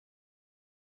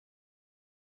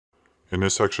In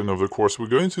this section of the course, we're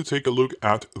going to take a look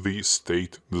at the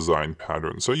state design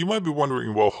pattern. So you might be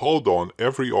wondering, well, hold on,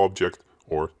 every object,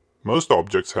 or most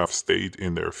objects, have state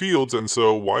in their fields, and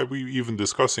so why are we even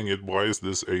discussing it? Why is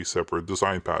this a separate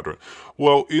design pattern?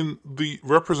 Well, in the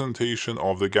representation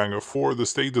of the gang of four, the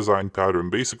state design pattern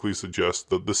basically suggests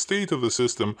that the state of the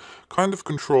system kind of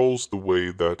controls the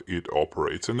way that it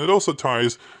operates, and it also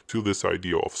ties to this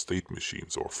idea of state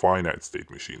machines or finite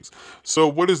state machines. So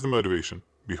what is the motivation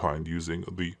behind using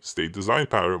the state design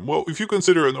pattern? Well, if you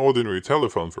consider an ordinary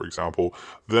telephone, for example,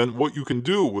 then what you can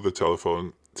do with a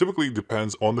telephone typically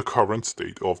depends on the current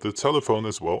state of the telephone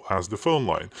as well as the phone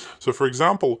line. So for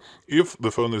example, if the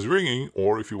phone is ringing,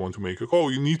 or if you want to make a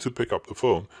call, you need to pick up the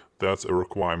phone. That's a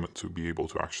requirement to be able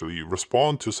to actually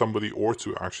respond to somebody or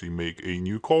to actually make a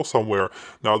new call somewhere.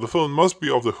 Now, the phone must be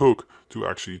off the hook to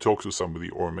actually talk to somebody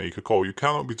or make a call. You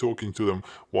cannot be talking to them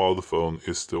while the phone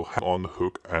is still on the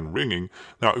hook and ringing.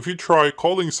 Now, if you try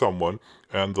calling someone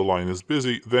and the line is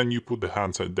busy, then you put the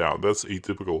handset down. That's a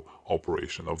typical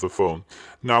operation of the phone.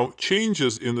 Now,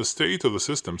 changes in the state of the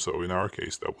system, so in our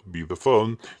case that would be the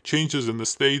phone, changes in the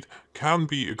state can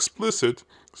be explicit,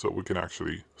 so we can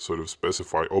actually sort of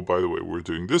specify, oh, by the way, we're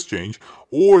doing this change,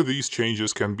 or these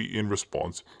changes can be in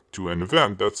response to an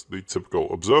event. That's the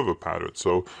typical observer pattern.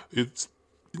 So it's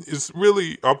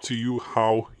really up to you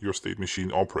how your state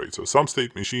machine operates. So some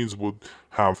state machines would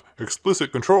have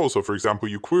explicit control. So for example,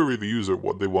 you query the user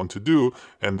what they want to do,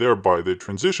 and thereby they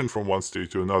transition from one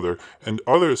state to another. And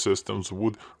other systems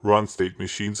would run state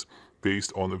machines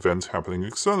based on events happening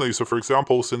externally. So for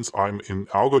example, since I'm in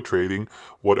algo trading,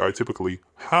 what I typically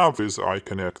have is I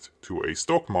connect to a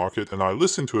stock market and I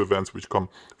listen to events which come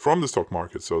from the stock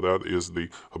market. So that is the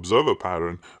observer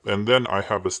pattern. And then I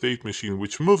have a state machine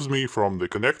which moves me from the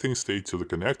connecting state to the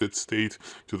connected state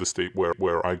to the state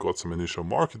where I got some initial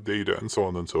market data, and so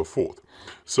on and so forth.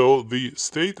 So the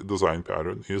state design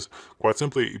pattern is quite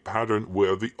simply a pattern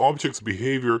where the object's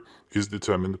behavior is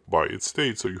determined by its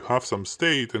state. So you have some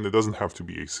state, and it doesn't have to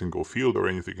be a single field or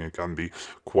anything. It can be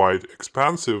quite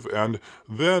expansive. And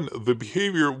then the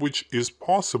behavior which is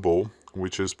possible,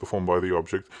 which is performed by the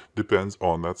object, depends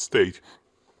on that state.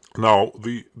 Now,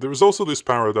 there is also this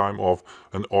paradigm of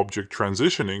an object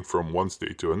transitioning from one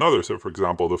state to another. So, for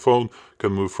example, the phone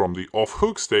can move from the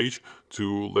off-hook stage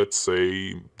to, let's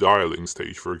say, dialing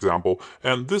stage, for example.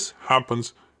 And this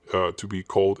happens to be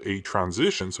called a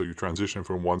transition. So you transition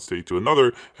from one state to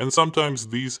another, and sometimes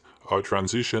these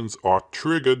transitions are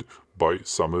triggered by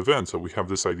some event. So we have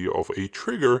this idea of a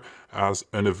trigger as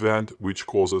an event which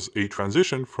causes a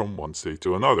transition from one state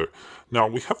to another. Now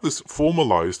we have this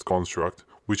formalized construct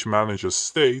which manages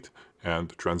state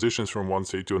and transitions from one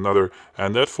state to another,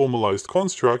 and that formalized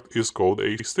construct is called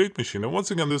a state machine. And once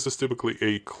again, this is typically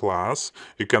a class.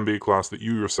 It can be a class that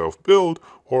you yourself build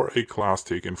or a class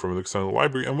taken from an external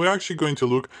library, and we're actually going to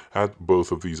look at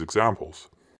both of these examples.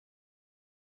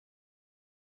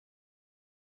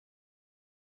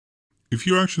 If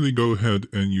you actually go ahead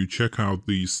and you check out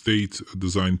the state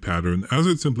design pattern as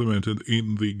it's implemented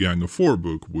in the Gang of Four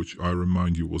book, which I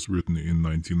remind you was written in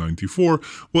 1994,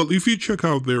 well, if you check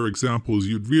out their examples,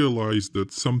 you'd realize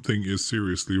that something is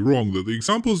seriously wrong, that the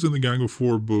examples in the Gang of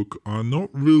Four book are not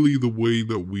really the way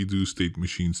that we do state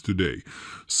machines today.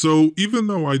 So even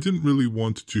though I didn't really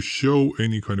want to show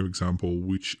any kind of example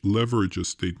which leverages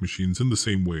state machines in the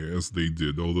same way as they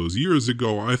did all those years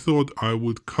ago, I thought I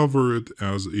would cover it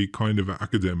as a kind of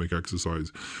academic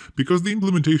exercise, because the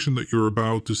implementation that you're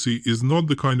about to see is not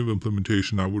the kind of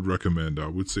implementation I would recommend. I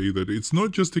would say that it's not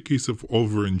just a case of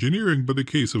over-engineering, but a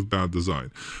case of bad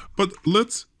design. But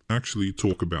let's actually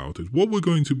talk about it. What we're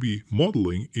going to be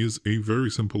modeling is a very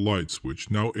simple light switch.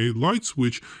 Now, a light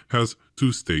switch has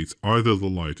two states. Either the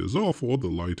light is off or the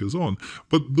light is on.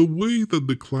 But the way that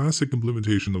the classic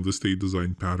implementation of the state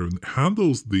design pattern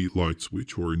handles the light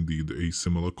switch, or indeed a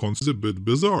similar concept, is a bit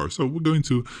bizarre. So we're going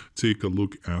to take a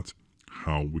look at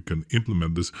how we can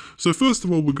implement this. So first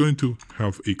of all, we're going to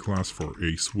have a class for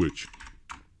a switch.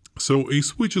 So a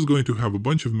switch is going to have a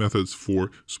bunch of methods for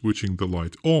switching the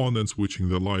light on and switching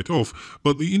the light off,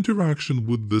 but the interaction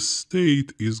with the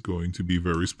state is going to be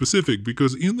very specific,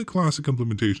 because in the classic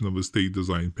implementation of the state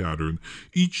design pattern,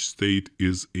 each state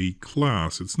is a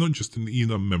class. It's not just an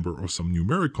enum member or some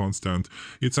numeric constant.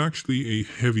 It's actually a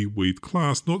heavyweight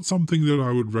class, not something that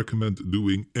I would recommend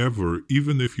doing ever,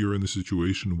 even if you're in a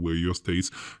situation where your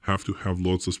states have to have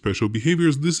lots of special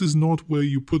behaviors. This is not where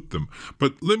you put them.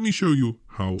 But let me show you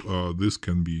how this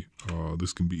can be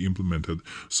implemented.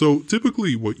 So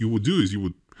typically what you would do is you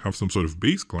would have some sort of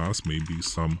base class, maybe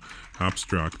some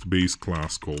abstract base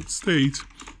class called state,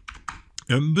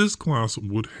 And this class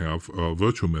would have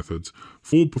virtual methods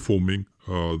for performing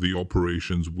the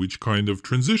operations which kind of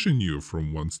transition you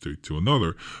from one state to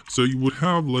another. So you would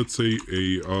have, let's say,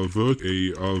 a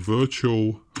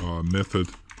virtual method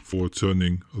for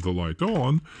turning the light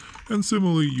on, and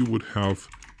similarly you would have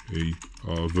a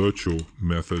virtual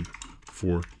method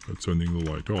for turning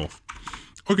the light off.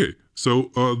 Okay,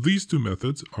 so these two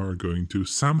methods are going to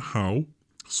somehow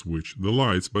switch the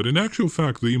lights, but in actual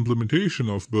fact the implementation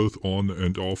of both on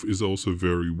and off is also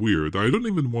very weird. I don't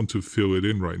even want to fill it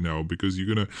in right now because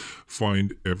you're gonna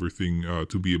find everything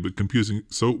to be a bit confusing.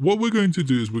 So what we're going to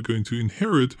do is we're going to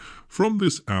inherit from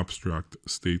this abstract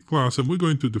state class, and we're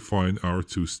going to define our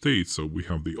two states. So we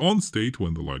have the on state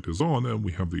when the light is on, and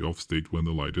we have the off state when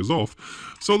the light is off.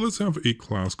 So let's have a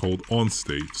class called on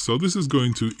state. So this is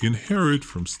going to inherit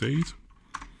from state,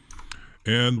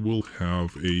 and we'll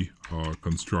have a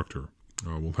constructor.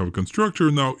 We'll have a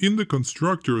constructor. Now, in the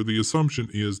constructor, the assumption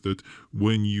is that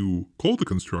when you call the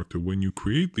constructor, when you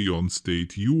create the on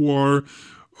state, you are,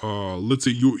 let's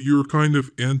say, you're kind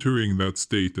of entering that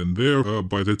state, and there,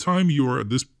 by the time you are at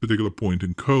this particular point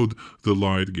in code, the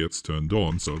light gets turned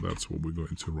on. So that's what we're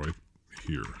going to write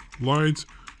here. Light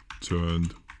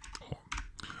turned on.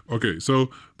 Okay, so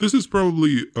this is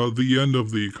probably the end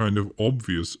of the kind of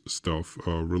obvious stuff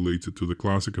related to the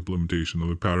classic implementation of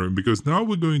the pattern, because now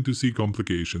we're going to see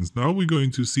complications. Now we're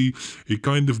going to see a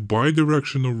kind of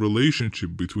bidirectional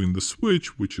relationship between the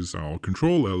switch, which is our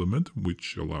control element,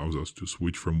 which allows us to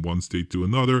switch from one state to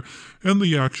another, and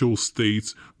the actual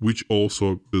states, which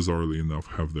also, bizarrely enough,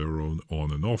 have their own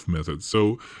on and off methods.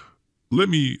 So let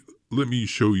me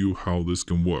show you how this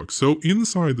can work. So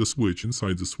inside the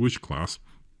switch class,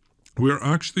 we're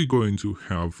actually going to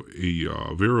have a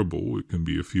variable. It can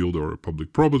be a field or a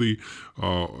public property,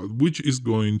 which is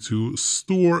going to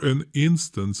store an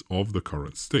instance of the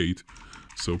current state.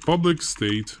 So public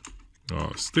state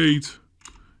state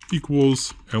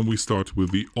equals, and we start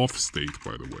with the off state,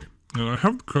 by the way. And I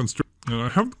have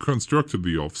constructed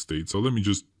the off state, so let me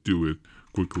just do it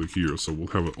quickly here. So we'll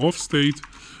have an off state,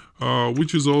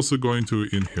 which is also going to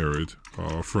inherit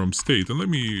from state. And let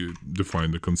me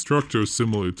define the constructor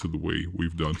similar to the way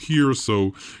we've done here.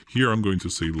 So here I'm going to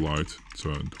say light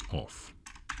turned off.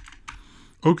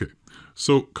 Okay,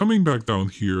 so coming back down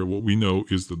here, what we know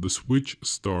is that the switch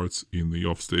starts in the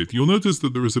off state. You'll notice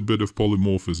that there is a bit of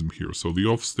polymorphism here. So the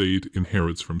off state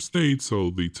inherits from state,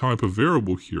 so the type of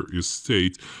variable here is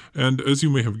state. And as you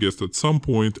may have guessed, at some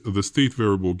point the state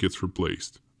variable gets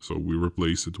replaced. So we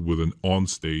replace it with an on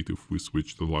state if we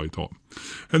switch the light on.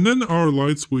 And then our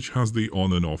light switch has the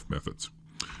on and off methods.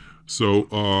 So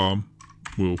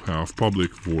we'll have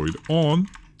public void on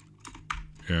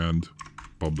and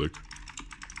public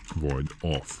void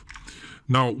off.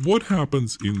 Now, what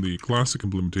happens in the classic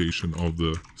implementation of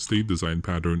the state design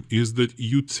pattern is that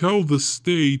you tell the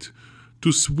state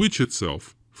to switch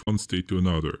itself from one state to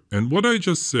another. And what I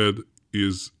just said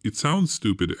is, it sounds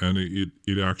stupid, and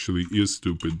it actually is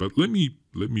stupid, but let me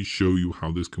show you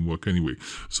how this can work anyway.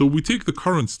 So we take the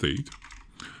current state.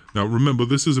 Now remember,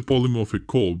 this is a polymorphic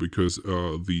call because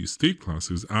the state class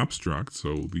is abstract,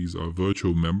 so these are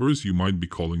virtual members. You might be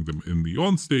calling them in the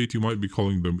on state, you might be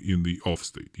calling them in the off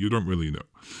state. You don't really know.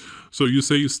 So you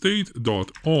say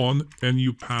state.on and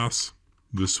you pass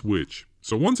the switch.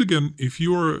 So once again, if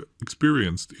you are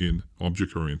experienced in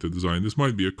object-oriented design, this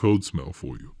might be a code smell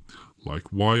for you.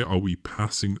 Like, why are we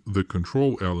passing the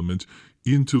control element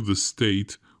into the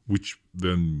state, which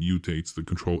then mutates the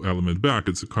control element back?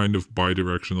 It's a kind of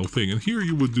bidirectional thing. And here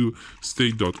you would do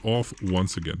state.off,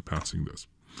 once again passing this.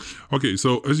 Okay,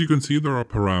 so as you can see, there are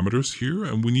parameters here,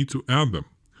 and we need to add them.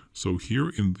 So here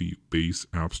in the base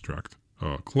abstract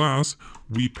class,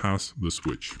 we pass the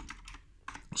switch.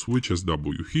 Switch as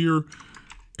W here,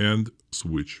 and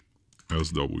switch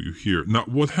as W here. Now,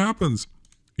 what happens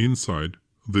inside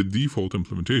the default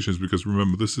implementations, because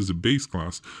remember, this is a base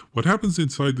class, what happens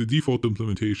inside the default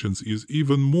implementations is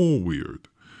even more weird.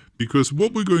 Because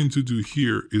what we're going to do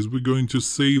here is we're going to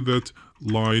say that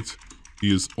light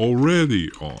is already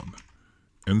on.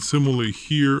 And similarly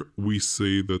here, we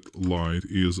say that light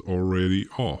is already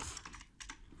off.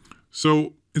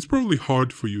 So it's probably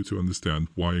hard for you to understand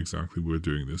why exactly we're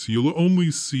doing this. You'll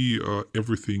only see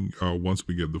everything once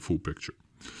we get the full picture.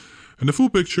 And the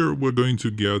full picture we're going to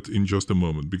get in just a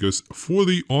moment, because for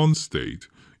the on state,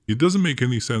 it doesn't make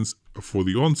any sense for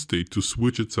the on state to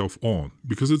switch itself on,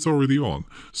 because it's already on.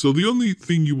 So the only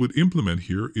thing you would implement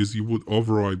here is you would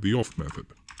override the off method.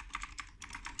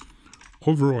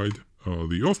 Override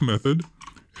the off method,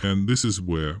 and this is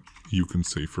where you can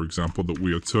say, for example, that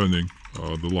we are turning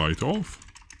the light off,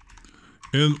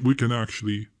 and we can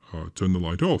actually turn the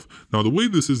light off. Now the way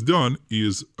this is done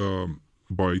is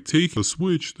by taking the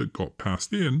switch that got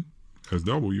passed in,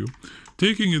 SW,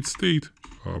 taking its state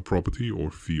property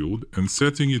or field and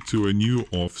setting it to a new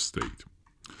off state.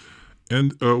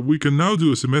 And we can now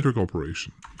do a symmetric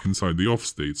operation inside the off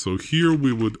state. So here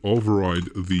we would override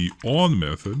the on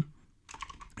method.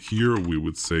 Here we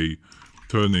would say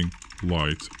turning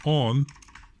light on,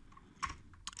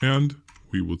 and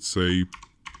we would say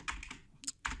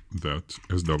that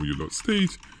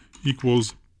sw.state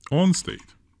equals on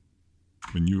state,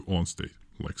 a new on state,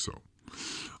 like so.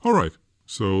 All right,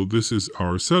 so this is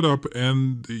our setup,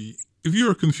 and if you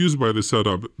are confused by the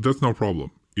setup, that's no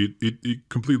problem. It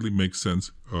completely makes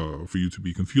sense for you to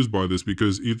be confused by this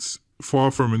because it's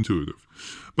far from intuitive.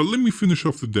 But let me finish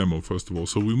off the demo first of all.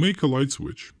 So we make a light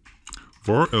switch.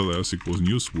 Var ls equals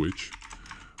new switch.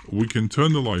 We can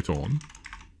turn the light on.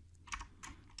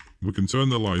 We can turn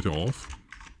the light off.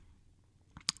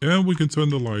 And we can turn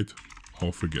the light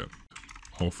off again.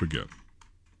 Off again.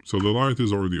 So the light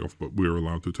is already off, but we're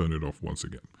allowed to turn it off once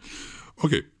again.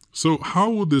 Okay, so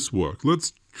how would this work?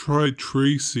 Let's try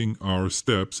tracing our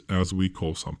steps as we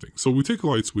call something. So we take a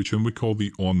light switch and we call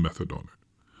the on method on it.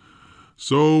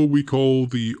 So we call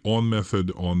the on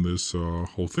method on this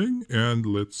whole thing, and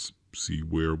let's see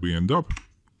where we end up.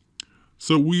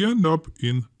 So we end up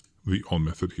in the on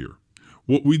method here.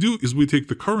 What we do is we take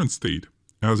the current state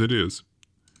as it is,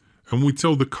 and we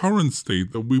tell the current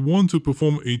state that we want to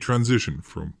perform a transition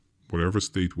from whatever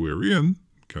state we're in,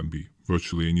 can be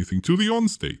virtually anything, to the on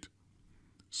state.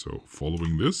 So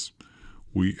following this,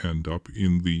 we end up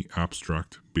in the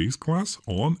abstract base class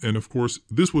on, and of course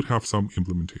this would have some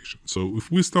implementation. So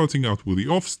if we're starting out with the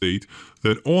off state,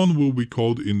 then on will be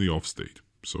called in the off state.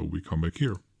 So we come back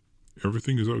here.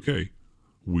 Everything is okay.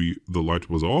 The light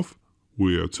was off,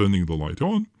 we are turning the light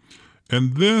on,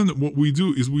 and then what we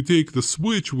do is we take the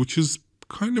switch, which is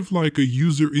kind of like a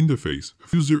user interface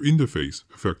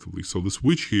effectively. So the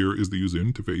switch here is the user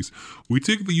interface. We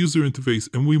take the user interface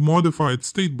and we modify its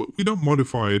state, but we don't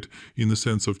modify it in the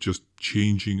sense of just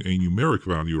changing a numeric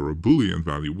value or a Boolean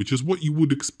value, which is what you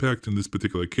would expect in this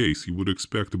particular case. You would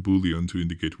expect a Boolean to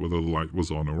indicate whether the light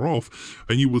was on or off,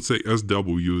 and you would say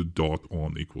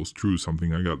sw.on equals true,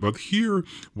 something like that. But here,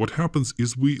 what happens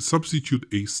is we substitute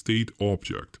a state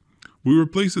object. We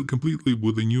replace it completely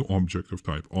with a new object of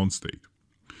type onState.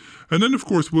 And then, of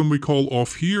course, when we call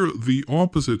off here, the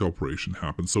opposite operation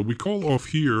happens. So we call off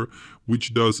here,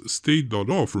 which does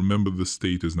state.off. Remember, the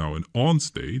state is now an on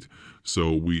state.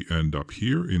 So we end up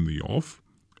here in the off,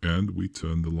 and we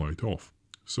turn the light off.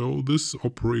 So this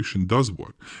operation does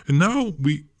work. And now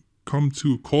we come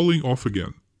to calling off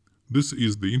again. This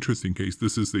is the interesting case.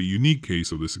 This is the unique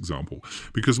case of this example.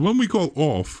 Because when we call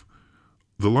off,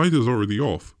 the light is already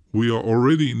off. We are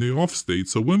already in the off state,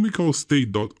 so when we call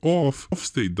state.off, off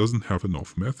state doesn't have an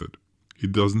off method.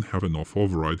 It doesn't have an off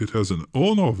override. It has an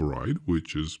on override,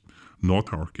 which is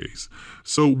not our case.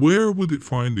 So where would it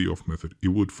find the off method?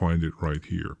 It would find it right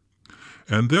here.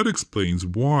 And that explains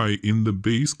why in the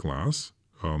base class,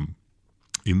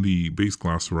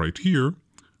 right here,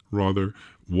 rather,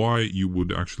 why you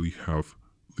would actually have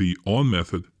the on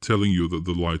method telling you that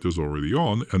the light is already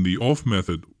on, and the off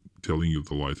method telling you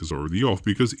the light is already off.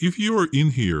 Because if you're in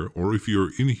here, or if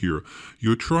you're in here,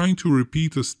 you're trying to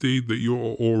repeat a state that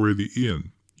you're already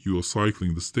in. You are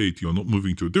cycling the state. You're not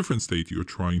moving to a different state. You're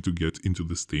trying to get into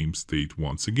the same state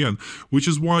once again, which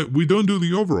is why we don't do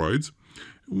the overrides.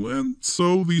 And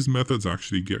so these methods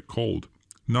actually get called.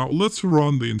 Now let's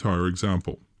run the entire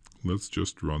example. Let's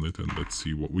just run it and let's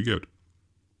see what we get.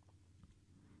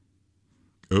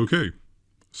 Okay.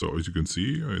 So as you can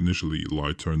see, initially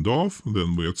light turned off,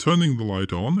 then we are turning the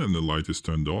light on and the light is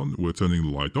turned on. We're turning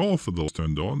the light off, the light is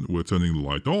turned on. We're turning the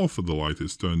light off, the light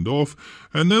is turned off.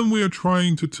 And then we are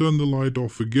trying to turn the light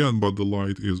off again, but the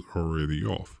light is already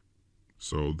off.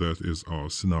 So that is our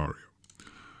scenario.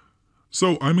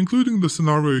 So I'm including the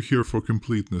scenario here for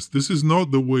completeness. This is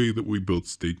not the way that we build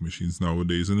state machines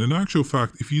nowadays. And in actual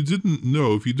fact, if you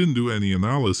didn't do any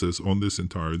analysis on this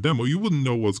entire demo, you wouldn't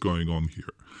know what's going on here.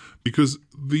 Because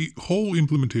the whole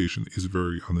implementation is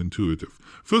very unintuitive.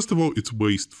 First of all, it's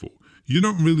wasteful. You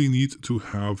don't really need to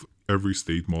have every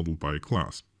state modeled by a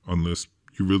class, unless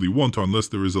you really want to, unless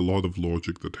there is a lot of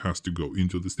logic that has to go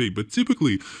into the state. But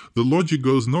typically, the logic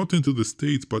goes not into the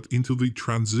states, but into the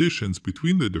transitions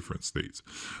between the different states.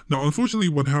 Now, unfortunately,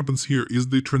 what happens here is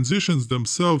the transitions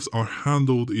themselves are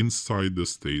handled inside the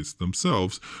states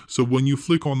themselves. So when you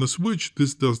flick on the switch,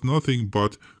 this does nothing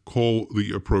but call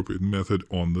the appropriate method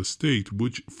on the state,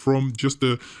 which from just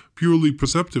a purely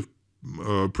perceptional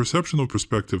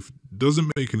perspective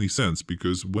doesn't make any sense,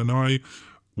 because when I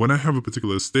When I have a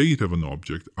particular state of an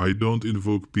object, I don't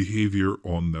invoke behavior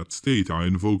on that state. I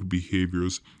invoke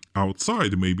behaviors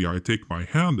outside. Maybe I take my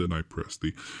hand and I press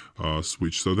the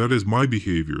switch. So that is my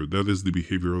behavior. That is the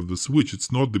behavior of the switch.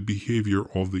 It's not the behavior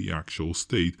of the actual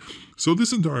state. So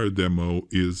this entire demo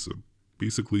is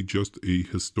basically just a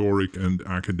historic and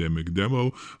academic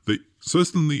demo.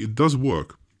 Certainly it does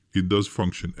work. It does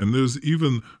function. And there's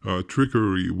even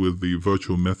trickery with the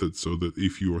virtual method, so that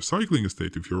if you are cycling a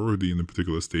state, if you're already in a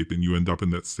particular state and you end up in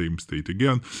that same state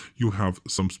again, you have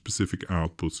some specific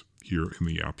outputs here in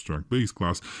the abstract base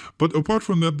class. But apart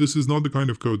from that, this is not the kind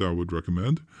of code I would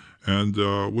recommend. And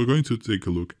we're going to take a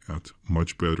look at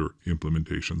much better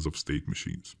implementations of state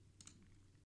machines.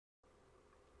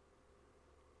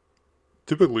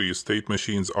 Typically, state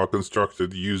machines are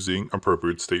constructed using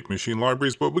appropriate state machine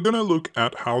libraries, but we're going to look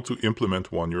at how to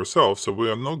implement one yourself. So we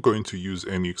are not going to use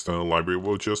any external library.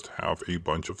 We'll just have a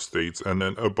bunch of states and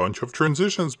then a bunch of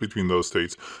transitions between those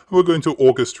states. We're going to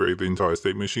orchestrate the entire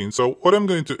state machine. So what I'm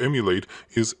going to emulate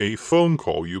is a phone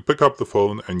call. You pick up the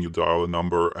phone and you dial a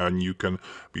number, and you can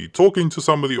be talking to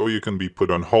somebody or you can be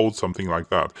put on hold, something like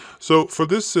that. So for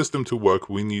this system to work,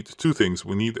 we need two things.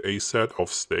 We need a set of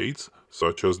states,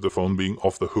 such as the phone being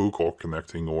off the hook or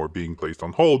connecting or being placed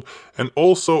on hold, and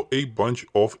also a bunch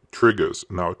of triggers.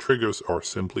 Now, triggers are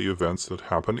simply events that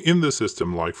happen in the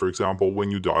system, like, for example, when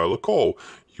you dial a call.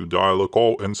 You dial a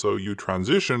call, and so you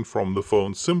transition from the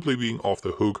phone simply being off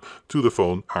the hook to the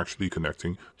phone actually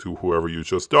connecting to whoever you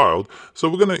just dialed. So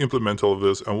we're going to implement all of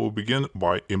this, and we'll begin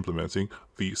by implementing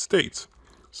the states.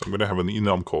 So I'm going to have an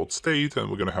enum called state, and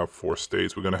we're going to have 4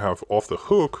 states. We're going to have off the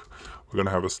hook. We're going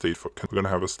to have a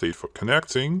state for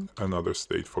connecting, another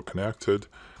state for connected,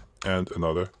 and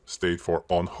another state for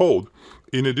on hold.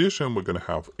 In addition, we're going to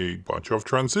have a bunch of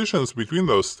transitions between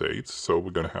those states. So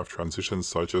we're going to have transitions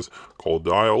such as call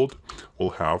dialed.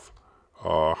 We'll have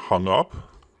hung up.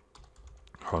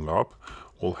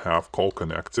 We'll have call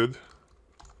connected,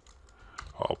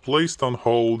 placed on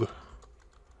hold,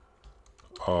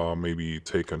 maybe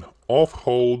taken off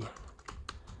hold,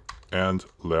 and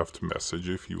left message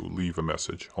if you leave a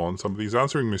message on somebody's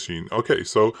answering machine. Okay,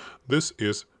 so this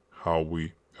is how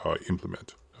we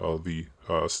implement the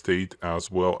state as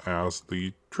well as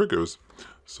the triggers.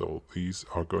 So these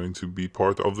are going to be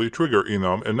part of the trigger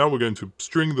enum, and now we're going to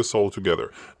string this all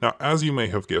together. Now, as you may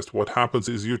have guessed, what happens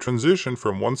is you transition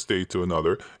from one state to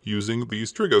another using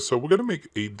these triggers. So we're going to make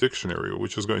a dictionary,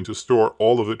 which is going to store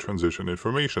all of the transition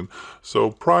information.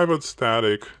 So private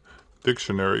static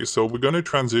dictionary. So we're going to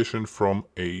transition from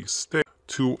a state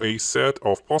to a set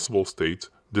of possible states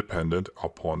dependent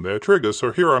upon their trigger.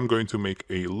 So here I'm going to make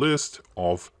a list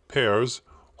of pairs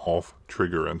of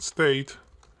trigger and state,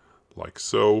 like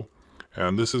so.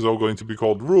 And this is all going to be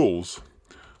called rules.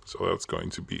 So that's going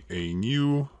to be a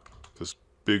new, this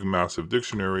big massive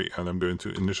dictionary, and I'm going to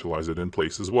initialize it in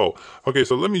place as well. Okay,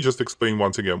 so let me just explain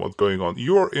once again what's going on.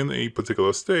 You're in a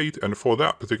particular state, and for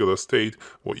that particular state,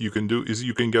 what you can do is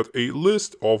you can get a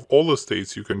list of all the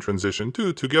states you can transition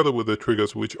to, together with the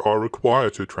triggers which are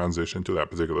required to transition to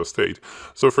that particular state.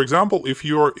 So for example, if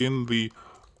you're in the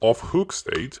off-hook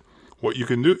state, what you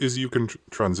can do is you can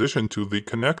transition to the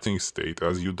connecting state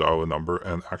as you dial a number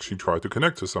and actually try to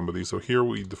connect to somebody. So here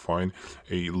we define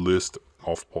a list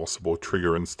of possible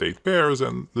trigger and state pairs,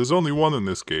 and there's only one in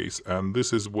this case, and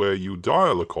this is where you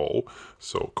dial a call.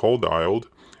 So call dialed,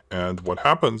 and what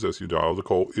happens as you dial the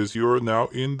call is you're now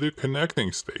in the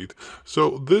connecting state.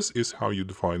 So this is how you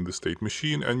define the state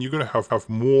machine, and you're going to have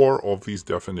more of these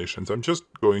definitions. I'm just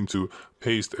going to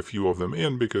paste a few of them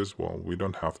in because, well, we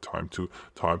don't have time to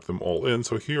type them all in.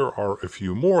 So here are a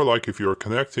few more. Like if you're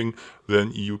connecting,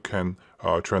 then you can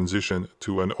transition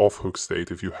to an off-hook state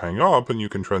if you hang up, and you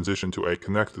can transition to a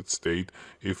connected state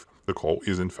if the call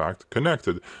is in fact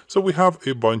connected. So we have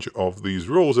a bunch of these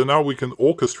rules, and now we can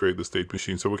orchestrate the state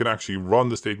machine, so we can actually run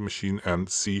the state machine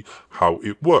and see how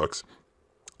it works.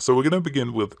 So we're going to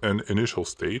begin with an initial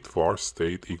state, var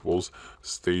state equals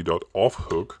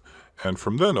state.offhook, and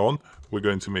from then on we're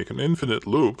going to make an infinite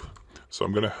loop. So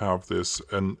I'm going to have this,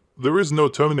 and there is no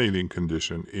terminating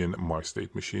condition in my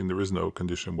state machine. There is no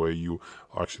condition where you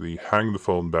actually hang the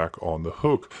phone back on the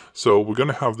hook. So we're going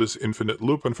to have this infinite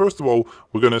loop, and first of all,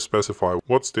 we're going to specify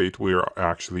what state we are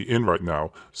actually in right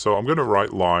now. So I'm going to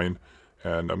write line,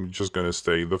 and I'm just going to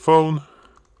say the phone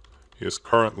is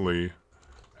currently,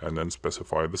 and then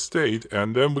specify the state,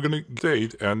 and then we're going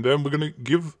to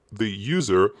give the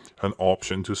user an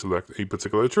option to select a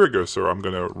particular trigger. So I'm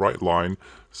going to write line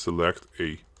select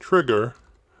a trigger,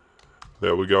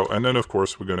 There we go. And then, of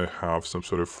course, we're going to have some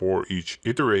sort of for each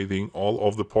iterating all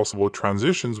of the possible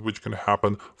transitions which can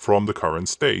happen from the current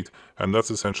state. And that's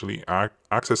essentially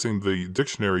accessing the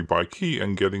dictionary by key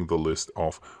and getting the list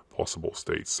of possible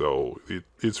states. So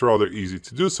it's rather easy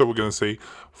to do. So we're going to say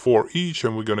for each,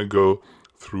 and we're going to go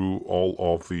through all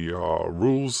of the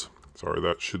rules. Sorry,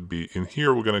 that should be in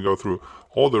here. We're going to go through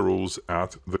all the rules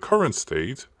at the current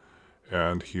state.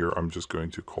 And here I'm just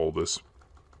going to call this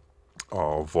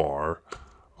var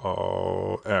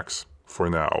x for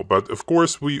now. But of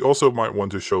course, we also might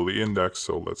want to show the index.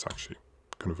 So let's actually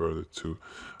convert it to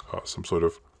some sort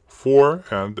of for,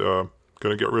 and going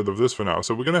to get rid of this for now.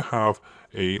 So we're going to have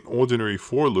an ordinary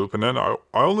for loop, and then I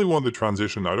only want the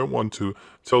transition. I don't want to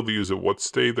tell the user what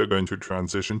state they're going to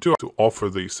transition to offer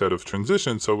the set of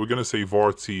transitions. So we're going to say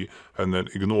var t and then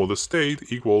ignore the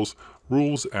state equals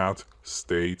rules at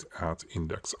state at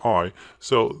index I.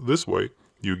 So this way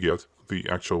you get the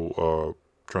actual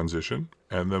transition,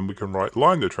 and then we can write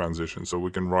line the transition. So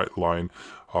we can write line,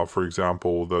 for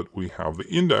example, that we have the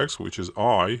index, which is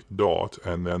I dot,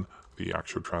 and then the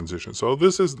actual transition. So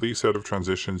this is the set of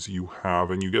transitions you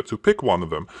have, and you get to pick one of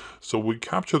them. So we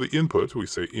capture the input. We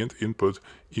say int input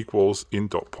equals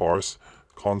int.parse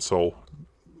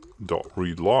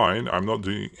console.read line. I'm not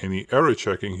doing any error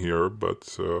checking here,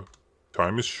 but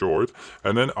time is short,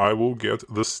 and then I will get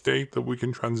the state that we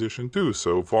can transition to.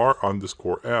 So var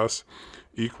underscore s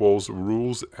equals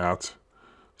rules at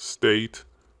state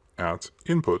at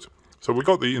input. So we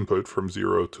got the input from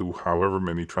 0 to however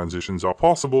many transitions are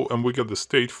possible, and we get the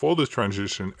state for this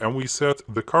transition, and we set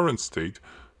the current state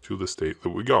to the state that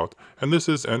we got. And this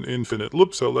is an infinite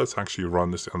loop, so let's actually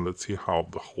run this and let's see how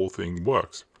the whole thing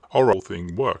works.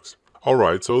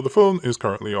 Alright, so the phone is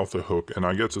currently off the hook, and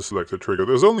I get to select a trigger.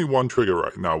 There's only one trigger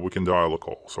right now. We can dial a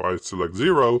call. So I select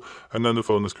 0, and then the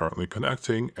phone is currently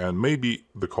connecting, and maybe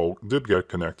the call did get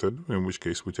connected, in which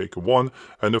case we take a 1,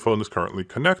 and the phone is currently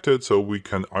connected, so we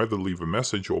can either leave a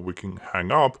message, or we can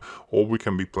hang up, or we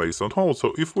can be placed on hold.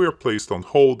 So if we are placed on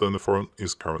hold, then the phone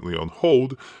is currently on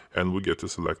hold, and we get to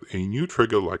select a new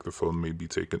trigger, like the phone may be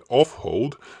taken off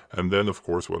hold, and then of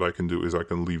course what I can do is I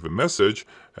can leave a message,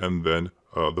 and then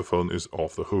the phone is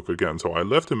off the hook again. So I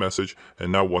left a message,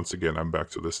 and now once again I'm back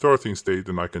to the starting state,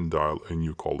 and I can dial a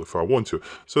new call if I want to.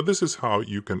 So this is how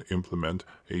you can implement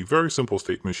a very simple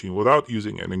state machine without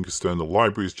using any external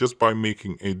libraries, just by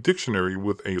making a dictionary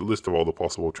with a list of all the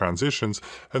possible transitions,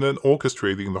 and then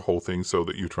orchestrating the whole thing so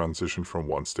that you transition from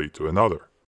one state to another.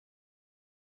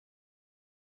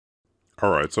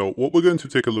 Alright, so what we're going to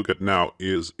take a look at now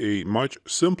is a much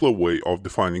simpler way of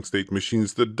defining state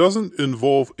machines that doesn't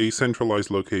involve a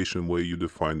centralized location where you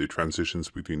define the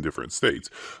transitions between different states.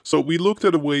 So we looked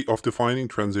at a way of defining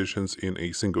transitions in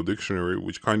a single dictionary,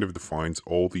 which kind of defines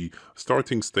all the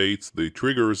starting states, the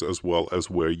triggers, as well as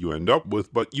where you end up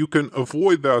with, but you can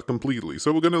avoid that completely.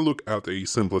 So we're going to look at a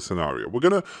simpler scenario. We're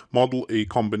going to model a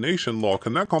combination lock,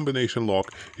 and that combination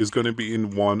lock is going to be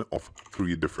in one of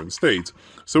 3 different states.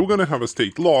 So we're going to have a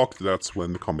state locked, that's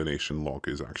when the combination lock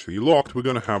is actually locked. We're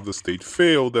going to have the state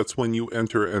fail, that's when you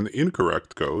enter an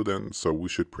incorrect code, and so we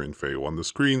should print fail on the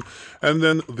screen. And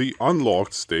then the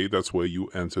unlocked state, that's where you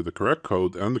enter the correct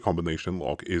code and the combination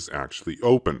lock is actually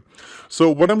open.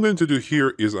 So what I'm going to do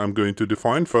here is I'm going to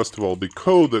define, first of all, the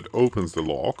code that opens the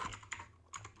lock.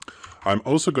 I'm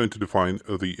also going to define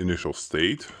the initial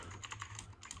state.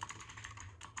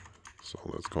 So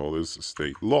let's call this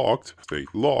state locked,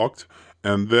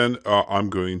 and then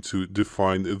I'm going to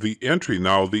define the entry.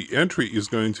 Now the entry is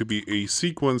going to be a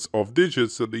sequence of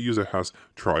digits that the user has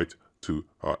tried to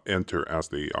enter as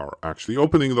they are actually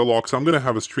opening the lock. So I'm going to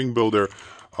have a string builder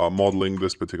modeling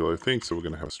this particular thing. So we're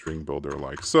going to have a string builder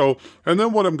like so. And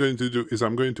then what I'm going to do is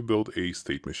I'm going to build a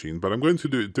state machine, but I'm going to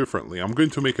do it differently. I'm going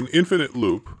to make an infinite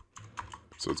loop.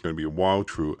 So it's going to be a while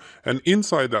true. And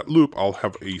inside that loop, I'll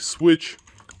have a switch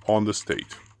on the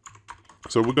state.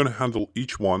 So we're going to handle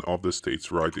each one of the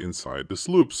states right inside this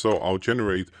loop. So I'll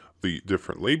generate the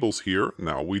different labels here.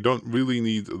 Now we don't really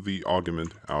need the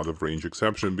argument out of range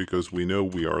exception because we know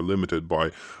we are limited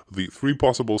by the 3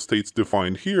 possible states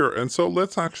defined here. And so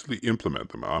let's actually implement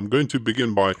them. I'm going to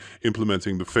begin by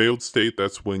implementing the failed state.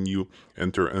 That's when you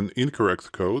enter an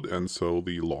incorrect code, and so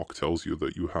the lock tells you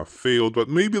that you have failed, but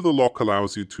maybe the lock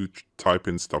allows you to type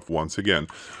in stuff once again.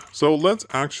 So let's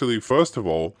actually first of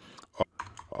all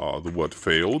the word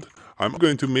failed. I'm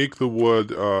going to make the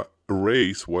word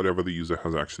erase whatever the user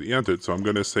has actually entered. So I'm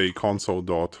going to say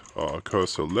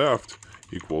console.cursor left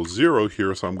equals 0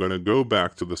 here. So I'm going to go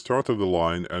back to the start of the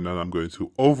line, and then I'm going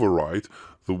to overwrite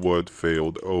the word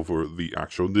failed over the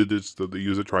actual digits that the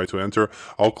user tried to enter.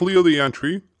 I'll clear the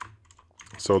entry,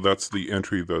 So that's the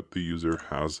entry that the user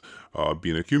has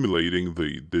been accumulating,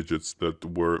 the digits that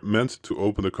were meant to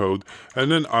open the code.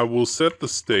 And then I will set the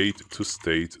state to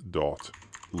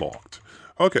state.locked.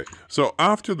 Okay, so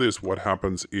after this, what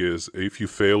happens is if you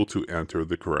fail to enter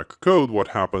the correct code, what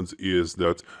happens is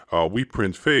that we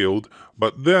print failed,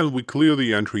 but then we clear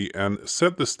the entry and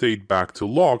set the state back to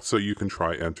locked so you can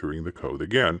try entering the code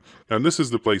again. And this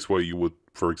is the place where you would,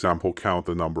 for example, count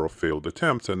the number of failed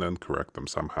attempts and then correct them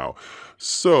somehow.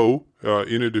 So,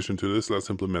 in addition to this, let's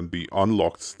implement the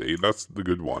unlocked state. That's the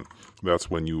good one. That's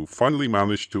when you finally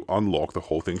manage to unlock the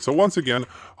whole thing. So once again,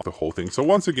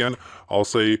 I'll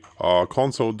say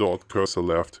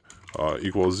console.cursorLeft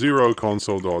equals 0,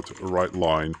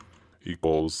 console.WriteLine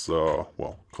equals,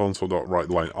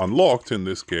 console.WriteLine unlocked in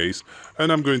this case,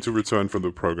 and I'm going to return from the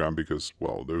program because,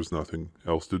 well, there's nothing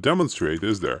else to demonstrate,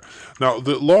 is there? Now,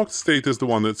 the locked state is the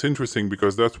one that's interesting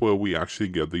because that's where we actually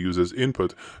get the user's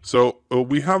input. So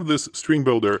we have this string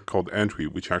builder called entry,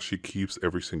 which actually keeps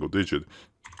every single digit.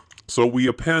 So we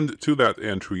append to that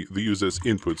entry the user's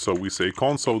input. So we say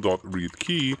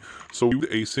console.readKey, so we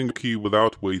read a single key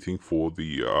without waiting for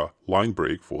the line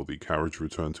break for the carriage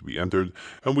return to be entered,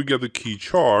 and we get the key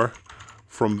char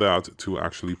from that to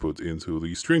actually put into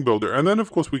the string builder. And then of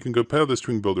course we can compare the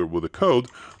string builder with the code.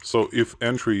 So if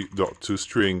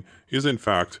entry.toString is in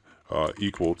fact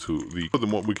equal to the code,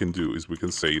 then what we can do is we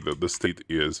can say that the state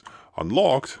is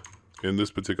unlocked in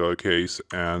this particular case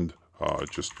and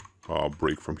just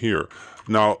break from here.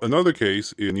 Now, another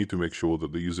case, you need to make sure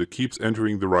that the user keeps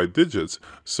entering the right digits.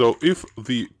 So if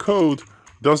the code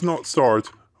does not start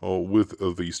with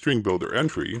the string builder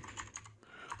entry,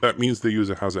 that means the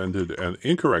user has entered an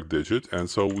incorrect digit, and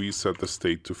so we set the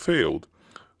state to failed.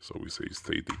 So we say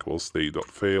state equals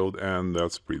state.failed, and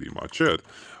that's pretty much it.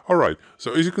 All right,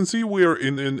 so as you can see, we are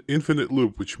in an infinite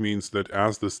loop, which means that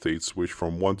as the states switch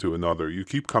from one to another, you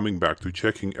keep coming back to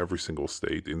checking every single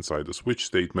state inside the switch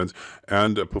statement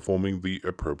and performing the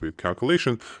appropriate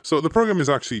calculation. So the program is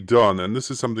actually done, and this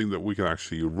is something that we can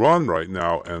actually run right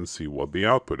now and see what the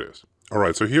output is. All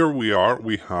right, so here we are.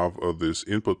 We have this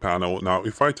input panel. Now,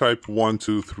 if I type 1,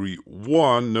 2, 3,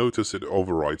 1, notice it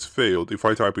overwrites failed. If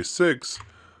I type a 6,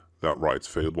 that writes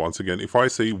failed once again. If I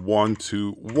say 1,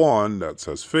 2, 1, that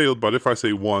says failed. But if I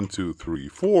say 1, 2, 3,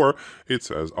 4, it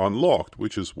says unlocked,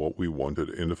 which is what we wanted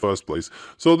in the first place.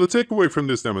 So the takeaway from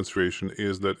this demonstration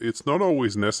is that it's not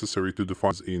always necessary to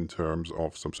define in terms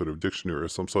of some sort of dictionary or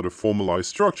some sort of formalized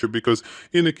structure, because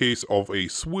in the case of a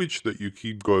switch that you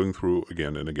keep going through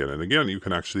again and again and again, you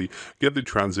can actually get the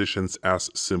transitions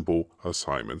as simple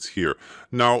assignments here.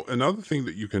 Now, another thing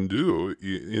that you can do,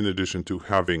 in addition to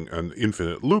having an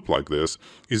infinite loop like this,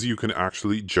 is you can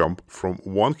actually jump from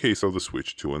one case of the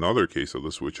switch to another case of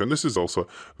the switch. And this is also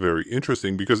very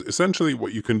interesting because essentially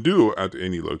what you can do at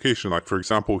any location, like for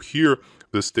example here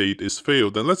the state is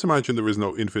failed, and let's imagine there is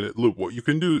no infinite loop. What you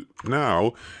can do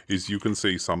now is you can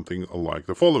say something like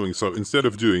the following. So instead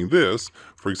of doing this,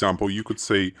 for example, you could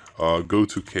say go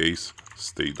to case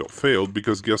state.failed,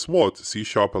 because guess what? C#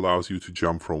 allows you to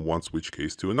jump from one switch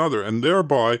case to another, and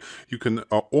thereby you can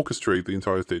orchestrate the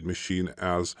entire state machine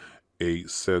as a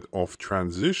set of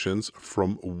transitions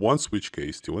from one switch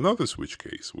case to another switch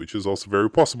case, which is also very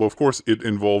possible. Of course, it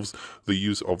involves the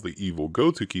use of the evil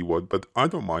goto keyword, but I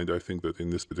don't mind. I think that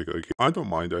in this particular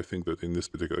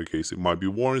case, it might be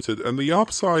warranted. And the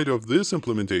upside of this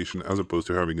implementation, as opposed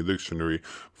to having a dictionary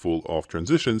full of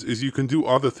transitions, is you can do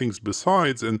other things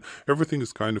besides, and everything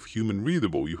is kind of human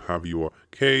readable. You have your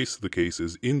case, the case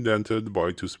is indented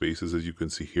by two spaces, as you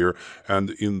can see here, and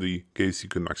in the case you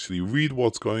can actually read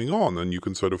what's going on, and you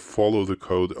can sort of follow the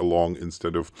code along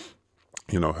instead of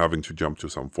having to jump to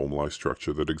some formalized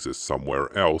structure that exists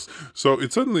somewhere else. So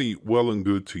it's certainly well and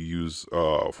good to use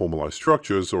formalized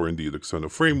structures or indeed external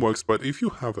frameworks, but if you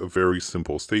have a very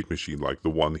simple state machine like the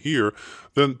one here,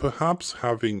 then perhaps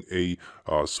having a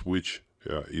switch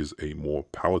is a more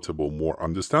palatable, more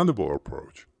understandable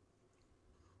approach.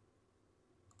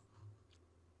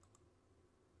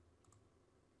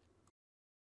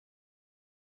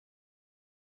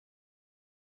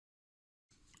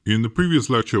 In the previous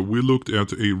lecture, we looked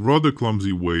at a rather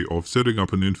clumsy way of setting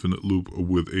up an infinite loop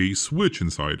with a switch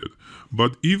inside it.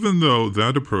 But even though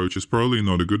that approach is probably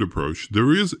not a good approach,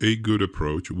 there is a good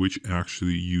approach which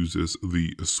actually uses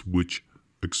the switch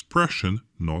expression,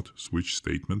 not switch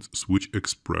statement, switch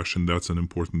expression. That's an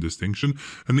important distinction.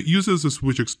 And it uses a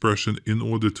switch expression in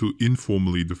order to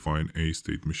informally define a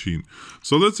state machine.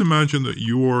 So let's imagine that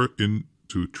you are in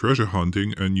to treasure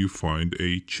hunting and you find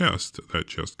a chest. That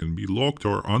chest can be locked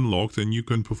or unlocked, and you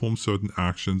can perform certain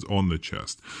actions on the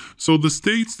chest. So the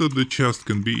states that the chest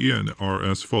can be in are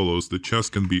as follows. The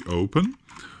chest can be open,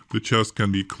 the chest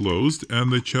can be closed,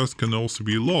 and the chest can also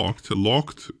be locked.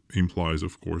 Locked implies,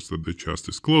 of course, that the chest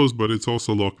is closed, but it's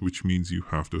also locked, which means you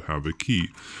have to have a key.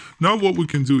 Now what we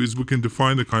can do is we can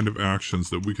define the kind of actions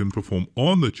that we can perform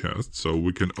on the chest. So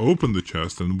we can open the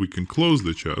chest and we can close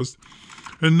the chest.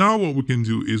 And now what we can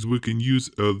do is we can use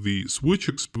the switch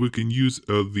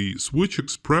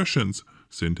expressions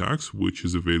syntax, which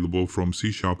is available from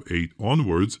C# 8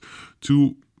 onwards,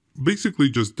 to basically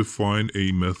just define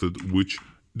a method which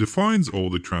defines all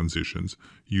the transitions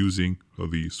using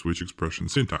the switch expression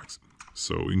syntax.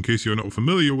 So in case you're not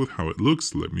familiar with how it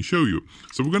looks, let me show you.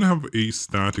 So we're going to have a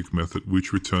static method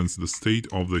which returns the state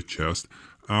of the chest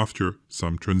after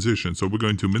some transition. So we're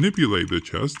going to manipulate the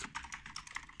chest.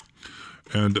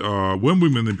 And when we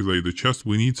manipulate the chest,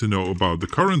 we need to know about the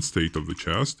current state of the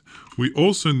chest. We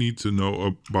also need to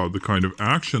know about the kind of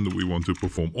action that we want to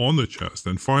perform on the chest.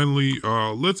 And finally,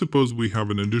 let's suppose we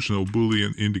have an additional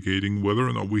boolean indicating whether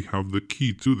or not we have the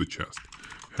key to the chest.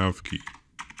 Have key.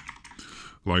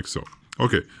 Like so.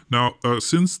 Okay, now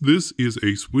since this is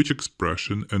a switch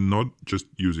expression and not just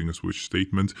using a switch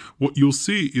statement, what you'll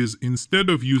see is instead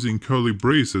of using curly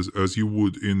braces as you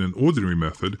would in an ordinary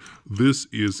method, this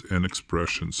is an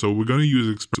expression. So we're going to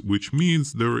use which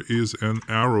means there is an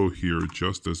arrow here,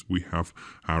 just as we have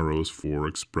arrows for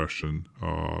expression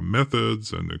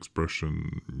methods and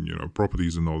expression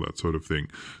properties and all that sort of thing.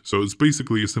 So it's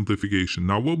basically a simplification.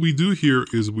 Now what we do here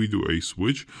is we do a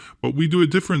switch, but we do a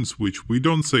different switch. We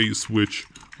don't say switch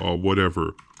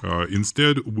whatever.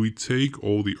 Instead, we take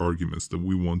all the arguments that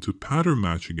we want to pattern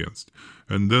match against,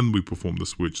 and then we perform the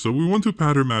switch. So we want to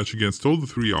pattern match against all the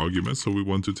three arguments. So we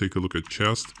want to take a look at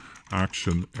chest,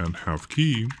 action, and have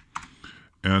key.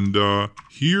 And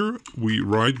here we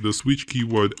write the switch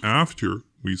keyword after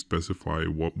we specify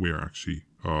what we actually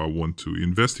want to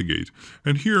investigate.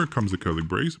 And here comes the curly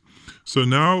brace. So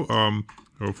now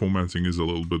our formatting is a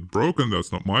little bit broken.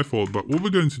 That's not my fault. But what we're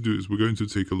going to do is we're going to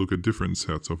take a look at different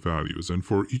sets of values. And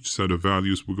for each set of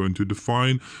values, we're going to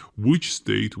define which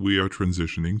state we are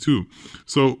transitioning to.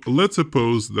 So let's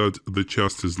suppose that the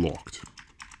chest is locked.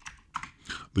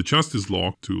 The chest is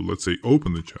locked to, let's say,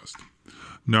 open the chest.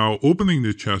 Now, opening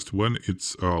the chest when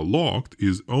it's locked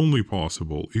is only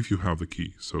possible if you have the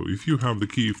key. So if you have the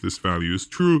key, if this value is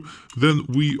true, then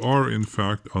we are in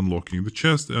fact unlocking the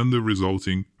chest and the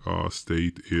resulting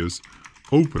state is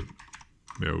open.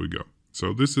 There we go.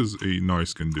 So this is a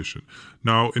nice condition.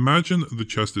 Now imagine the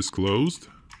chest is closed,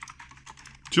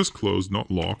 just closed, not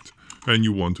locked, and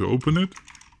you want to open it.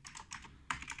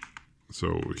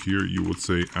 So here you would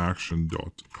say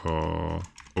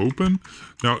action.open.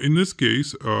 Now in this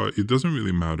case, it doesn't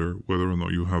really matter whether or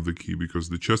not you have the key because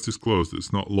the chest is closed,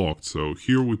 it's not locked. So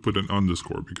here we put an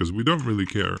underscore because we don't really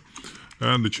care.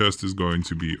 And the chest is going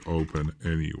to be open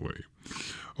anyway.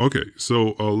 Okay,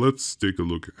 so let's take a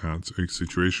look at a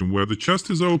situation where the chest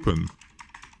is open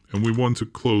and we want to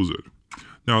close it.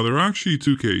 Now there are actually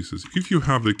two cases. If you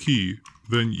have the key,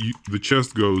 then the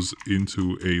chest goes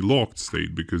into a locked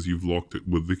state because you've locked it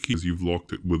with the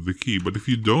key. But if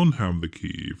you don't have the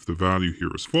key, if the value here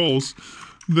is false,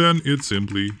 then it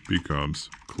simply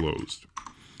becomes closed.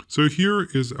 So here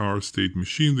is our state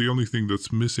machine. The only thing that's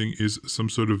missing is some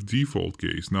sort of default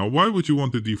case. Now, why would you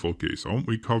want the default case? Aren't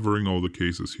we covering all the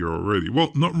cases here already?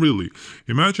 Well, not really.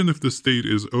 Imagine if the state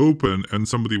is open and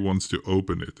somebody wants to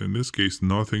open it. In this case,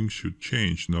 nothing should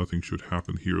change. Nothing should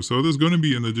happen here. So there's going to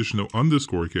be an additional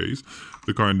underscore case,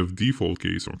 the kind of default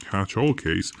case or catch-all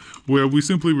case, where we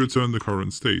simply return the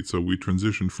current state. So we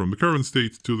transition from the current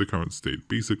state to the current state.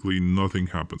 Basically, nothing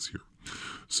happens here.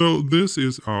 So this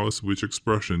is our switch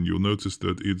expression. You'll notice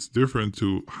that it's different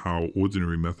to how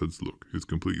ordinary methods look. It's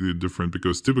completely different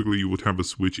because typically you would have a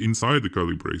switch inside the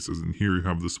curly braces, and here you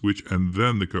have the switch and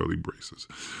then the curly braces.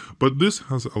 But this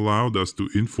has allowed us to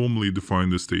informally define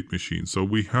the state machine. So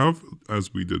we have,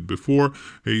 as we did before,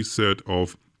 a set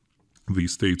of the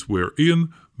states we're in,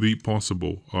 the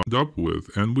possible up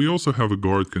with, and we also have a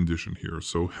guard condition here.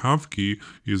 So have key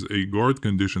is a guard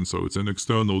condition, so it's an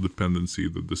external dependency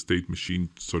that the state machine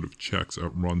sort of checks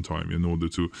at runtime in order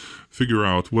to figure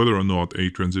out whether or not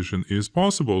a transition is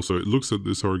possible. So it looks at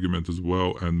this argument as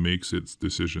well and makes its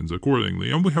decisions accordingly.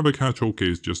 And we have a catch-all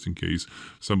case just in case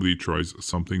somebody tries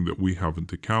something that we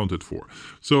haven't accounted for.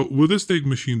 So with this state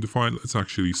machine defined, let's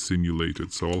actually simulate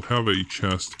it. So I'll have a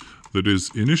chest that is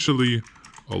initially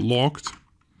locked,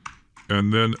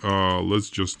 and then let's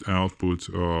just output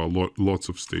lots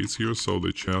of states here. So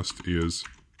the chest is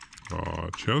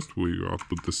chest. We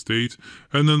output the state,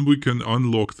 and then we can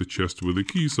unlock the chest with a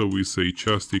key. So we say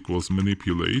chest equals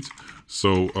manipulate.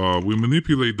 So we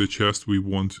manipulate the chest. We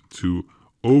want to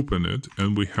open it,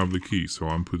 and we have the key. So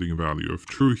I'm putting a value of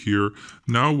true here.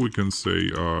 Now we can say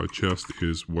chest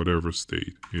is whatever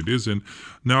state it is in.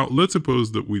 Now let's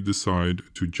suppose that we decide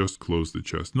to just close the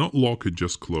chest, not lock it,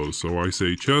 just close. So I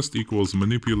say chest equals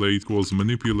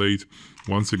manipulate.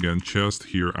 Once again, chest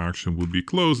here action would be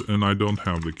closed, and I don't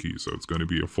have the key, so it's going to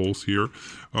be a false here.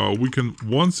 We can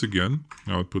once again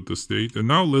output the state, and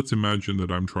now let's imagine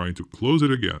that I'm trying to close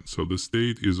it again. So the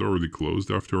state is already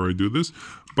closed after I do this,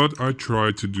 but I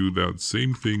try to do that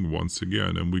same thing once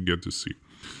again, and we get to see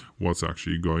what's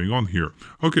actually going on here.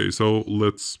 Okay, so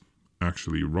let's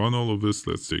actually run all of this.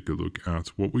 Let's take a look at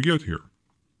what we get here.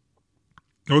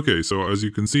 Okay, so as you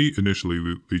can see, initially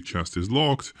the chest is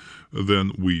locked,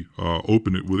 then we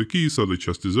open it with a key, so the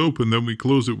chest is open, then we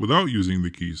close it without using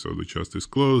the key, so the chest is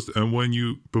closed, and when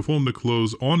you perform the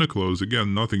close on a close,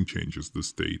 again, nothing changes, the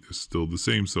state is still the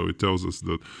same, so it tells us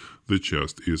that the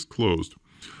chest is closed.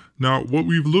 Now, what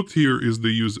we've looked here is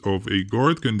the use of a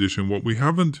guard condition. What we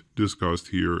haven't discussed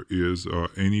here is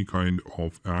any kind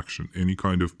of action, any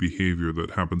kind of behavior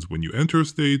that happens when you enter a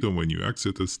state or when you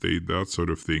exit a state, that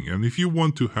sort of thing. And if you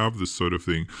want to have this sort of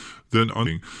thing, then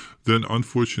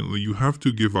unfortunately you have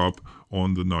to give up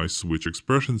on the nice switch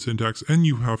expression syntax, and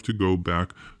you have to go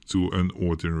back to an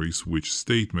ordinary switch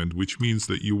statement, which means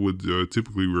that you would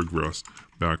typically regress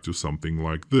back to something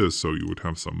like this. So you would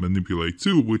have some manipulate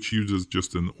to, which uses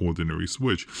just an ordinary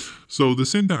switch. So the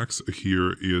syntax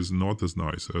here is not as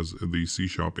nice as the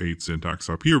C#8 syntax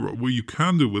up here. But what you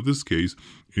can do with this case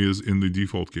is, in the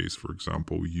default case, for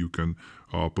example, you can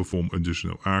perform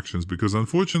additional actions, because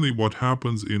unfortunately what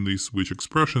happens in the switch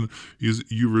expression is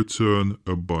you return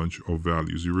a bunch of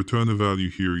values. You return a value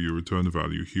here, you return a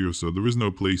value here, so there is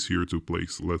no place here to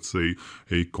place, let's say,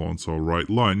 a console write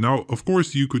line. Now, of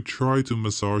course, you could try to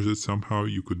massage it somehow.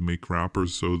 You could make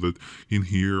wrappers so that in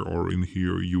here or in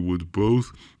here you would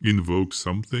both invoke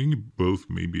something, both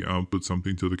maybe output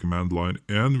something to the command line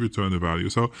and return a value.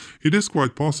 So it is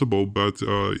quite possible, but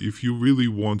if you really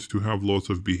want to have lots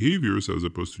of behaviors as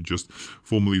opposed to just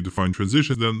formally defined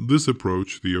transitions, then this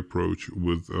approach, the approach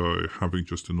with having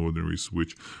just an ordinary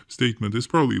switch statement, is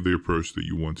probably the approach that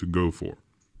you want to go for.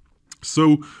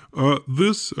 So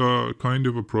this kind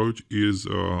of approach is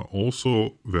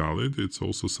also valid. It's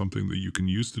also something that you can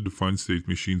use to define state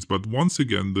machines. But once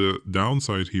again, the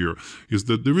downside here is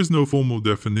that there is no formal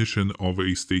definition of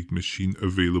a state machine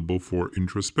available for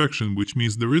introspection, which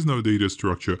means there is no data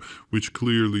structure which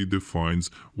clearly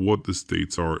defines what the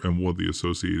states are and what the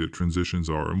associated transitions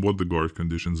are and what the guard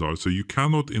conditions are. So you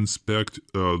cannot inspect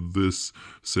this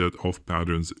set of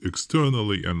patterns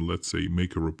externally and, let's say,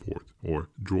 make a report or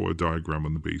draw a diagram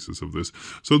on the basis of this.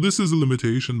 So this is a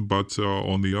limitation, but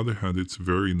on the other hand, it's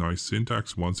very nice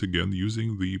syntax. Once again,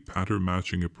 using the pattern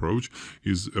matching approach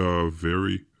is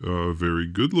very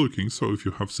good looking. So if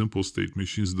you have simple state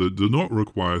machines that do not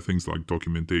require things like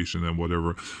documentation and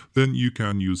whatever, then you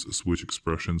can use switch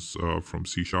expressions from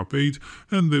C#8,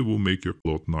 and they will make it a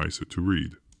lot nicer to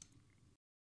read.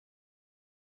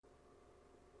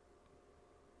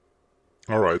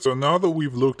 Alright, so now that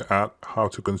we've looked at how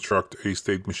to construct a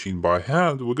state machine by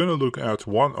hand, we're going to look at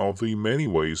one of the many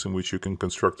ways in which you can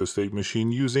construct a state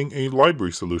machine using a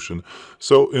library solution.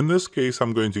 So in this case,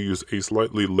 I'm going to use a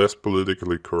slightly less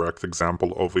politically correct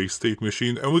example of a state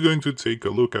machine, and we're going to take a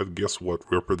look at, guess what,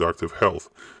 reproductive health.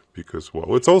 Because,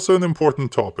 well, it's also an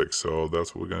important topic, so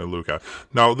that's what we're going to look at.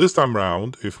 Now, this time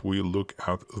around, if we look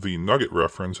at the Nugget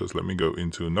references, let me go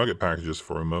into Nugget packages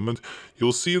for a moment,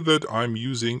 you'll see that I'm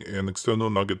using an external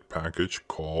Nugget package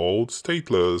called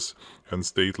Stateless. And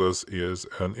Stateless is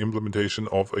an implementation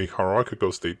of a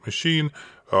hierarchical state machine,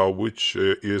 which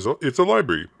it's a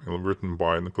library written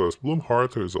by Nicholas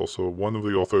Blumhardt, who is also one of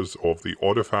the authors of the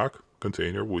Artifact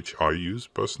container, which I use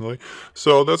personally.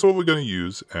 So that's what we're going to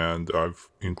use, and I've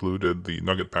included the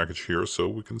Nugget package here so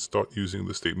we can start using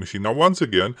the state machine. Now, once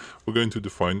again, we're going to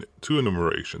define two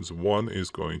enumerations. One is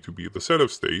going to be the set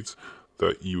of states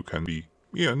that you can be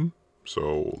in.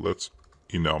 So let's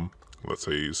enum. Let's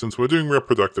say, since we're doing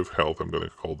reproductive health, I'm going to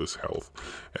call this health.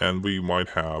 And we might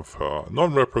have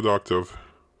non-reproductive,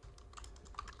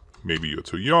 maybe you're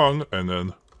too young, and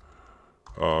then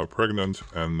pregnant,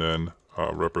 and then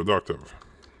reproductive.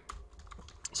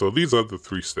 So these are the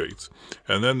three states.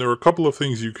 And then there are a couple of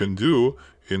things you can do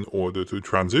in order to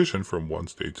transition from one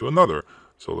state to another.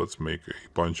 So let's make a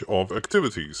bunch of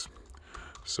activities.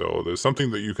 So there's something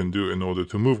that you can do in order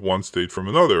to move one state from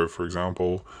another. For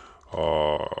example,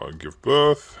 give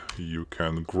birth, you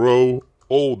can grow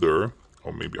older,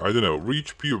 or maybe, I don't know,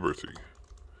 reach puberty.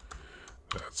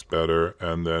 That's better.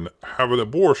 And then have an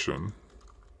abortion.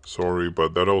 Sorry,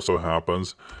 but that also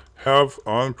happens. Have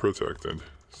unprotected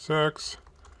sex.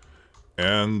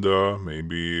 And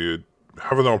maybe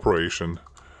have an operation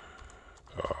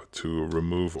to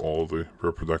remove all the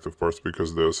reproductive parts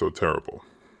because they're so terrible.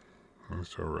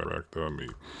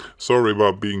 Sorry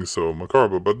about being so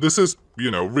macabre, but this is,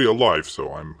 real life,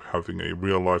 so I'm having a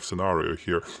real life scenario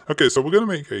here. Okay, so we're going to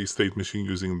make a state machine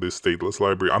using this stateless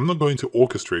library. I'm not going to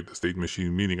orchestrate the state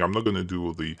machine, meaning I'm not going to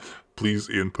do the please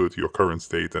input your current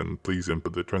state and please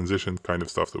input the transition kind of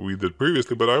stuff that we did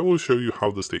previously, but I will show you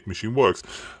how the state machine works.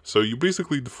 So you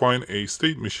basically define a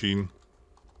state machine,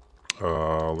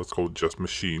 let's call it just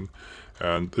machine,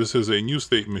 and this is a new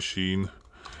state machine.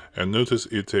 And notice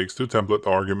it takes two template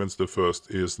arguments. The first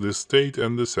is the state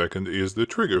and the second is the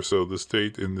trigger. So the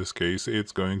state, in this case,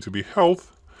 it's going to be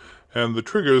health, and the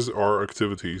triggers are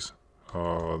activities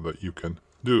that you can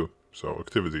do. So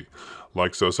activity,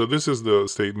 like so. So this is the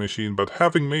state machine, but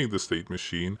having made the state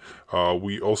machine,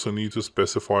 we also need to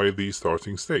specify the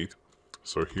starting state.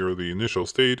 So here the initial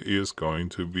state is going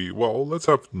to be, well, let's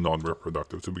have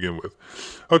non-reproductive to begin with.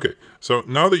 Okay, so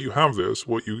now that you have this,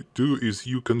 what you do is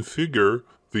you configure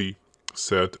the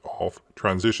set of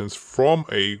transitions from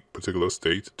a particular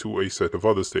state to a set of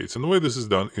other states. And the way this is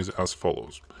done is as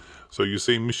follows. So you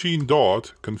say machine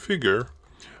dot configure,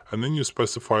 and then you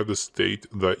specify the state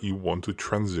that you want to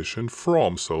transition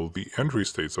from, so the entry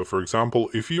state. So for example,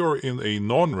 if you're in a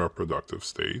non-reproductive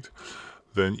state,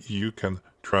 then you can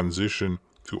transition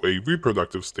to a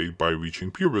reproductive state by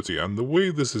reaching puberty. And the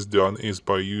way this is done is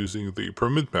by using the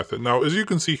permit method. Now, as you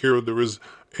can see here, there is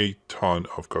a ton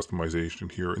of customization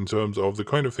here in terms of the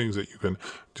kind of things that you can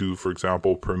do, for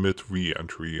example, permit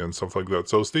re-entry and stuff like that.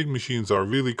 So state machines are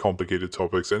really complicated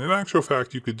topics, and in actual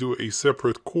fact, you could do a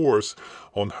separate course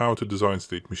on how to design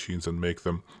state machines and make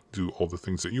them do all the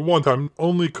things that you want. I'm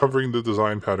only covering the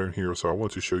design pattern here, so I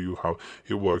want to show you how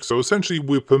it works. So essentially,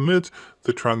 we permit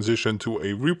the transition to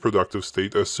a reproductive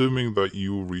state, assuming that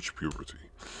you reach puberty.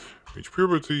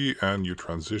 And you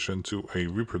transition to a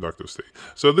reproductive state.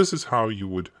 So this is how you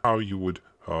would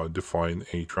define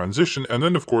a transition. And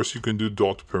then of course you can do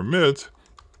dot permit,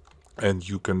 and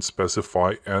you can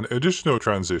specify an additional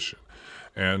transition.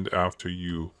 And after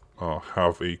you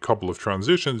have a couple of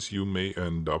transitions, you may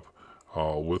end up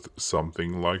with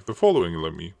something like the following.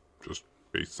 Let me just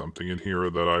paste something in here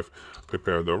that I've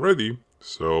prepared already.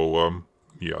 So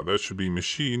yeah, that should be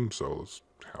machine. So let's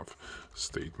have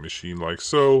state machine like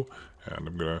so, and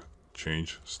I'm gonna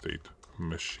change state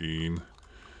machine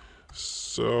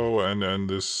so, and then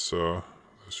this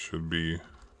should be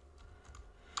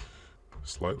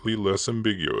slightly less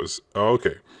ambiguous.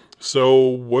 Okay, so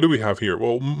what do we have here?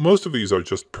 Well, most of these are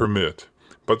just permit,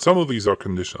 but some of these are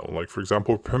conditional. Like for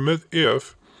example, permit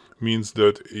if means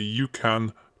that you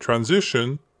can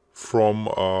transition from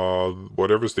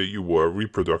whatever state you were,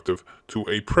 reproductive, to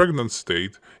a pregnant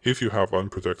state if you have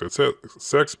unprotected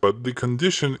sex, but the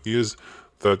condition is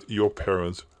that your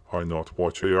parents are not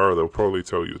watching. They'll probably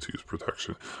tell you to use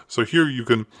protection. So here you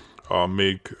can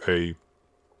make a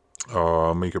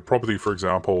property, for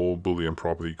example, Boolean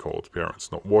property called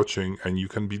parents not watching, and you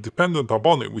can be dependent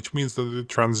upon it, which means that the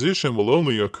transition will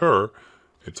only occur,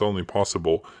 it's only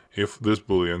possible if this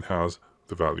Boolean has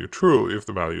the value true. If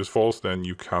the value is false, then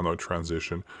you cannot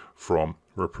transition from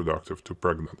reproductive to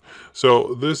pregnant.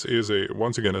 So this is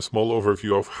once again a small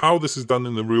overview of how this is done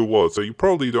in the real world. So you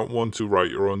probably don't want to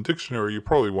write your own dictionary. You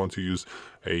probably want to use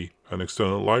an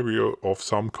external library of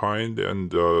some kind,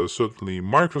 and certainly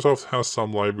Microsoft has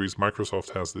some libraries.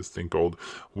 Microsoft has this thing called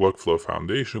Workflow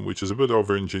Foundation, which is a bit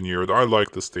over-engineered. I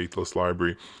like the stateless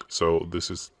library, so this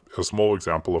is a small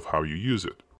example of how you use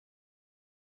it.